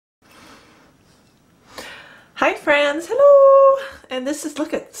friends, hello! And this is,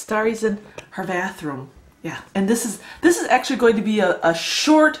 look at Starry's in her bathroom. Yeah, and this is actually going to be a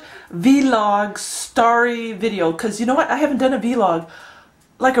short vlog Starry video, because you know what? I haven't done a vlog,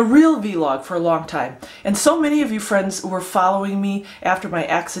 like a real vlog, for a long time. And so many of you friends were following me after my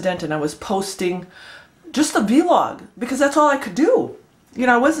accident, and I was posting just a vlog because that's all I could do. You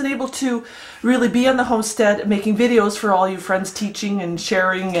know, I wasn't able to really be on the homestead making videos for all you friends, teaching and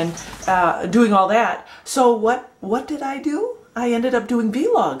sharing and doing all that. So what did I do? I ended up doing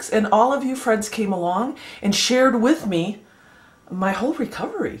vlogs, and all of you friends came along and shared with me my whole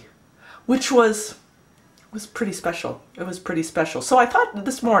recovery, which was pretty special. It was pretty special. So I thought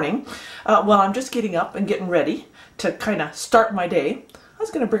this morning, while I'm just getting up and getting ready to kind of start my day, I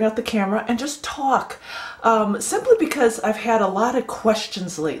was going to bring out the camera and just talk, simply because I've had a lot of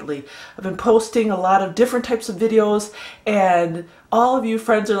questions lately. I've been posting a lot of different types of videos, and all of you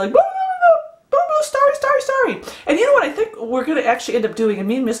friends are like, Starry, Starry, Starry. And you know what I think we're going to actually end up doing, and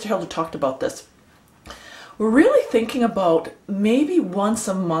me and Mr. Hilder talked about this. We're really thinking about maybe once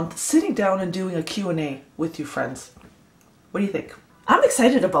a month sitting down and doing a Q&A with you friends. What do you think? I'm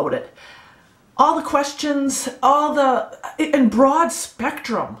excited about it. All the questions, and broad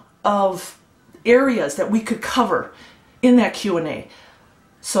spectrum of areas that we could cover in that Q&A.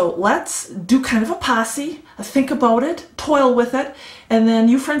 So let's do kind of a posse, think about it, toil with it, and then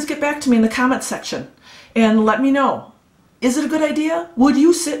you friends get back to me in the comment section and let me know. Is it a good idea? Would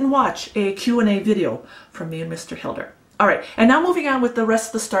you sit and watch a Q&A video from me and Mr. Hilder? All right, and now moving on with the rest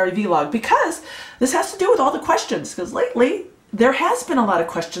of the Starry vlog, because this has to do with all the questions, because lately there has been a lot of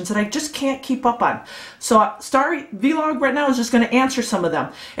questions that I just can't keep up on. So Starry vlog right now is just going to answer some of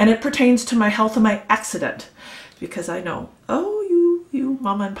them, and it pertains to my health and my accident, because I know, oh, you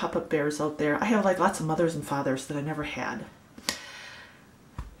mama and papa bears out there, I have like lots of mothers and fathers that I never had.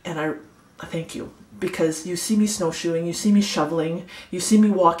 And I thank you, because you see me snowshoeing, you see me shoveling, you see me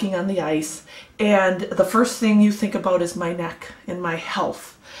walking on the ice, and the first thing you think about is my neck and my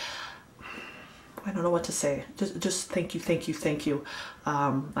health. I don't know what to say. Just thank you, thank you, thank you.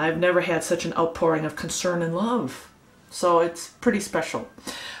 I've never had such an outpouring of concern and love. So it's pretty special.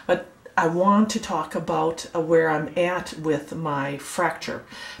 But I want to talk about where I'm at with my fracture.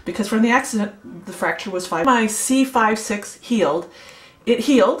 Because from the accident, the fracture was 5. My C5-6 healed. It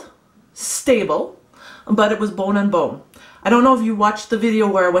healed, stable, but it was bone on bone. I don't know if you watched the video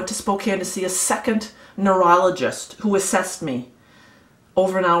where I went to Spokane to see a second neurologist who assessed me.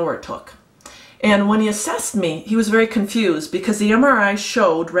 Over an hour it took. And when he assessed me, he was very confused, because the MRI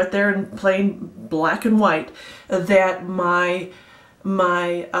showed right there in plain black and white that my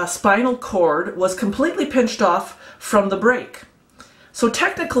spinal cord was completely pinched off from the break. So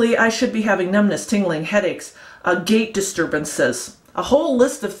technically I should be having numbness, tingling, headaches, gait disturbances, a whole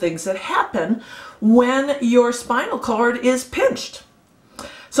list of things that happen when your spinal cord is pinched.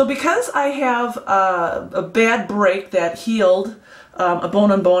 So because I have a bad break that healed a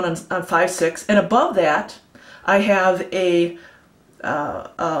bone on bone on 5-6, and above that I have a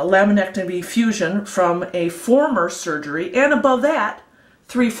laminectomy fusion from a former surgery, and above that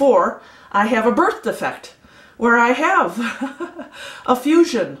 3-4 I have a birth defect where I have a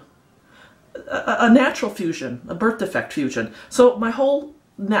fusion, a natural fusion, a birth defect fusion. So my whole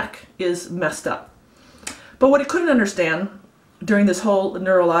neck is messed up. But what I couldn't understand during this whole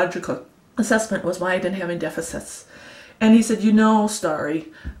neurological assessment was why I didn't have any deficits. And he said, you know, Starry,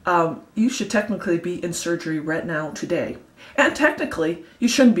 you should technically be in surgery right now today. And technically, you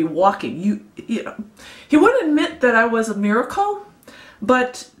shouldn't be walking. You know, he wouldn't admit that I was a miracle,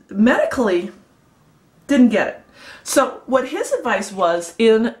 but medically didn't get it. So what his advice was,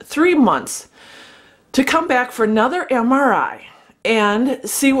 in 3 months, to come back for another MRI and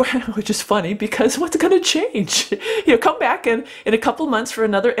see where, which is funny because what's going to change? You know, come back in a couple months for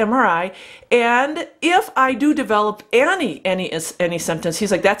another MRI, and if I do develop any symptoms,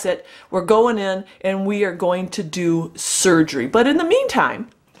 he's like, that's it, we're going in and we are going to do surgery. But in the meantime,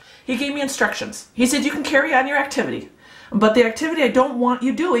 he gave me instructions. He said, you can carry on your activity, but the activity I don't want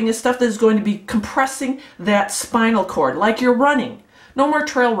you doing is stuff that is going to be compressing that spinal cord, like you're running. No more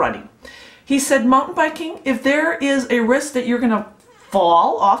trail running. He said, mountain biking, if there is a risk that you're going to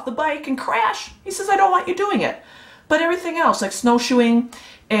fall off the bike and crash, he says, I don't want you doing it. But everything else, like snowshoeing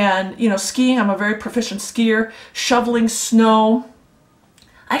and, you know, skiing, I'm a very proficient skier, shoveling snow,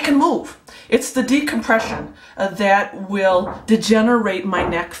 I can move. It's the decompression that will degenerate my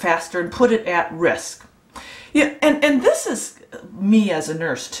neck faster and put it at risk. Yeah, and this is me as a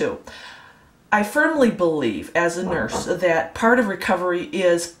nurse too. I firmly believe as a nurse that part of recovery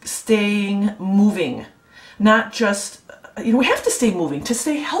is staying moving, not just, you know, we have to stay moving to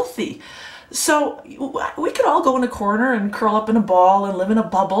stay healthy. So we could all go in a corner and curl up in a ball and live in a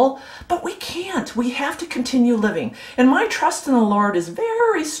bubble, but we can't. We have to continue living. And my trust in the Lord is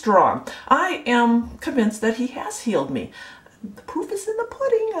very strong. I am convinced that He has healed me. The proof is in the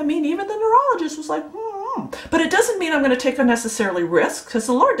pudding. I mean, even the neurologist was like, But it doesn't mean I'm going to take unnecessarily risks, because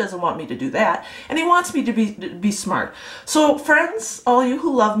the Lord doesn't want me to do that. And He wants me to be smart. So friends, all you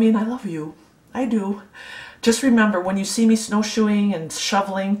who love me, and I love you, I do, just remember, when you see me snowshoeing and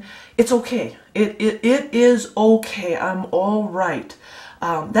shoveling, it's okay. It is okay. I'm all right.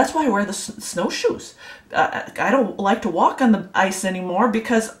 That's why I wear the snowshoes. I don't like to walk on the ice anymore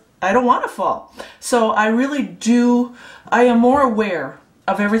because I don't want to fall. So I really do, I am more aware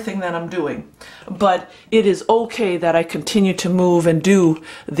of everything that I'm doing. But it is okay that I continue to move and do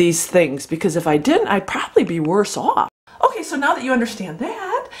these things, because if I didn't, I'd probably be worse off. Okay, so now that you understand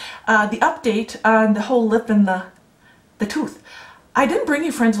that, the update on the whole lip and the tooth. I didn't bring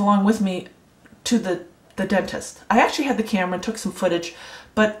you friends along with me to the dentist. I actually had the camera and took some footage,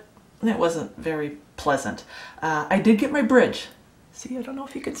 but it wasn't very pleasant. I did get my bridge. See, I don't know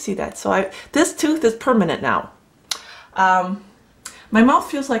if you can see that. So this tooth is permanent now. My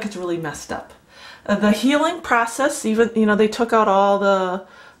mouth feels like it's really messed up. The healing process, even, you know, they took out all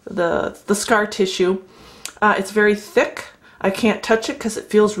the scar tissue. It's very thick. I can't touch it because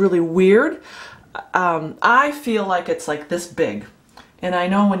it feels really weird. I feel like it's like this big. And I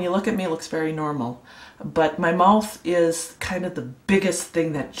know when you look at me, it looks very normal. But my mouth is kind of the biggest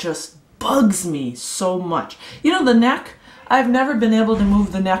thing that just bugs me so much. You know, the neck, I've never been able to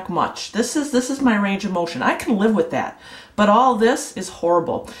move the neck much. This is my range of motion. I can live with that. But all this is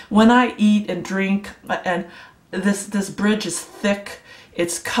horrible. When I eat and drink, and this bridge is thick,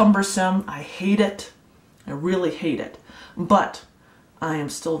 it's cumbersome, I hate it. I really hate it. But I am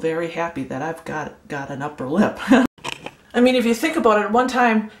still very happy that I've got an upper lip. I mean, if you think about it, at one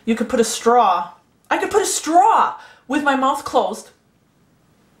time you could put a straw. I could put a straw with my mouth closed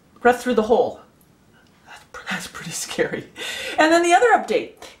right through the hole. That's pretty scary. And then the other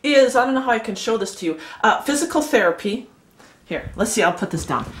update is, I don't know how I can show this to you, physical therapy. Here, let's see, I'll put this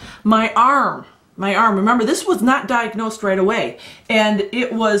down. My arm, remember, this was not diagnosed right away, and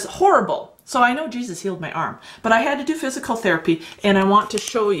it was horrible. So I know Jesus healed my arm, but I had to do physical therapy, and I want to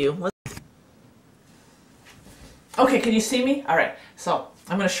show you. Okay, can you see me? All right, so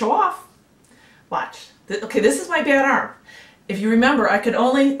I'm going to show off. Watch. Okay, this is my bad arm. If you remember, I could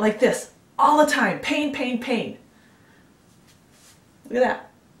only, like this, all the time. Pain, pain, pain. Look at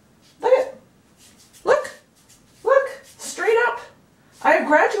that. Look at it. Look. Look. Straight up. I have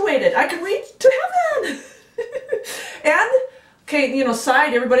graduated. I can reach to heaven. And, okay, you know,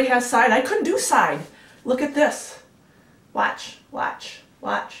 side. Everybody has side. I couldn't do side. Look at this. Watch. Watch.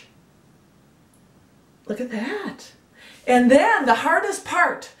 Watch. Look at that. And then the hardest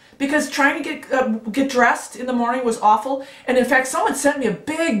part, because trying to get dressed in the morning was awful. And in fact, someone sent me a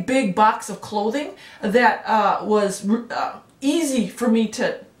big box of clothing that was easy for me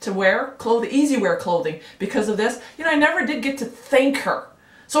to wear, easy wear clothing because of this. You know, I never did get to thank her.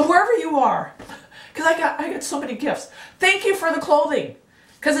 So whoever you are, because I got so many gifts, thank you for the clothing,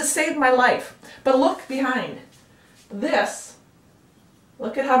 because it saved my life. But look behind this.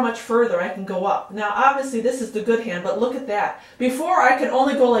 Look at how much further I can go up. Now, obviously, this is the good hand, but look at that. Before, I could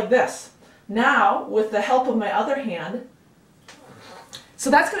only go like this. Now, with the help of my other hand, so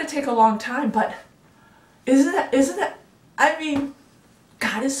that's going to take a long time, but isn't it, I mean,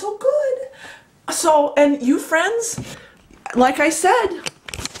 God is so good. So, and you friends, like I said,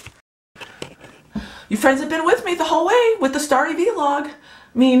 you friends have been with me the whole way with the Starry vlog. I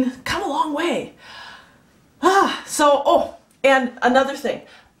mean, come a long way. And another thing,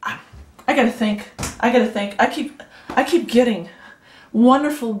 I gotta think, I keep getting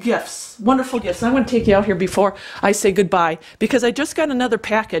wonderful gifts, I'm gonna take you out here before I say goodbye, because I just got another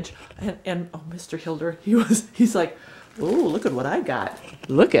package, and oh, Mr. Hilder, he's like, oh, look at what I got.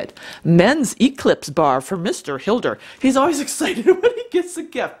 Look at men's eclipse bar for Mr. Hilder. He's always excited when he gets a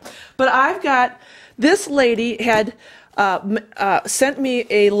gift. But I've got, this lady had sent me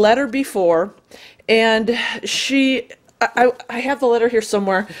a letter before, and I have the letter here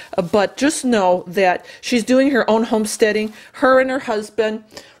somewhere, but just know that she's doing her own homesteading, her and her husband,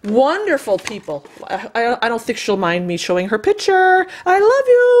 wonderful people. I don't think she'll mind me showing her picture. I love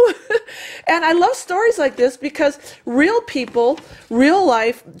you. And I love stories like this because real people, real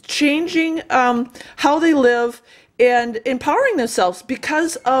life, changing how they live and empowering themselves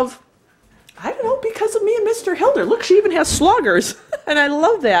because of, I don't know, because of me and Mr. Hilder. Look, she even has sloggers, and I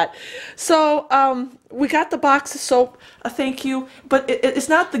love that. So we got the box of soap. Thank you. But it's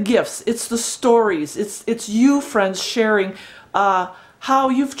not the gifts. It's the stories. It's you, friends, sharing how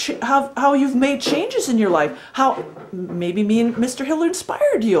you've made changes in your life, how maybe me and Mr. Hiller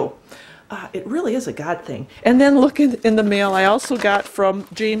inspired you. It really is a God thing. And then look in the mail I also got from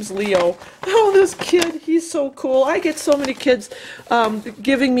James Leo. Oh, this kid, he's so cool. I get so many kids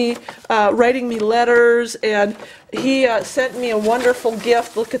giving me, writing me letters, and he sent me a wonderful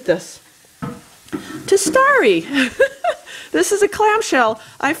gift. Look at this. To Starry. This is a clamshell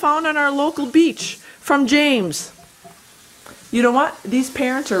I found on our local beach from James. You know what? These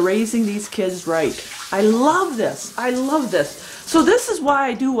parents are raising these kids right. I love this. I love this. So this is why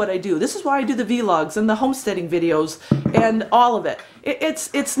I do what I do. This is why I do the vlogs and the homesteading videos and all of it.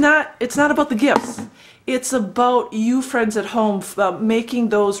 It's not about the gifts. It's about you friends at home making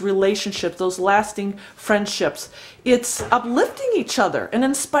those relationships, those lasting friendships. It's uplifting each other and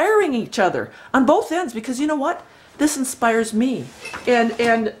inspiring each other on both ends, because you know what? This inspires me.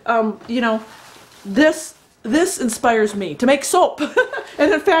 And you know, this inspires me to make soap.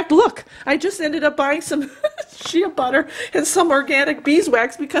 And in fact, look, I just ended up buying some shea butter and some organic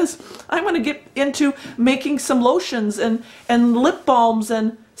beeswax because I want to get into making some lotions and lip balms.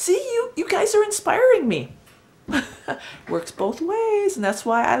 And see, you guys are inspiring me. Works both ways, and that's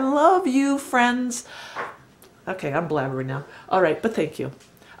why I love you, friends. Okay, I'm blabbering now. All right, but thank you.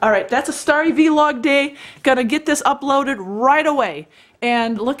 All right, that's a Starry vlog day. Gonna get this uploaded right away.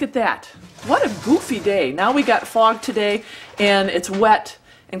 And look at that. What a goofy day. Now we got fog today, and it's wet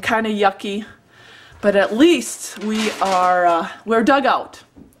and kind of yucky. But at least we're dug out.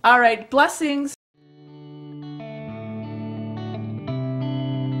 All right, blessings.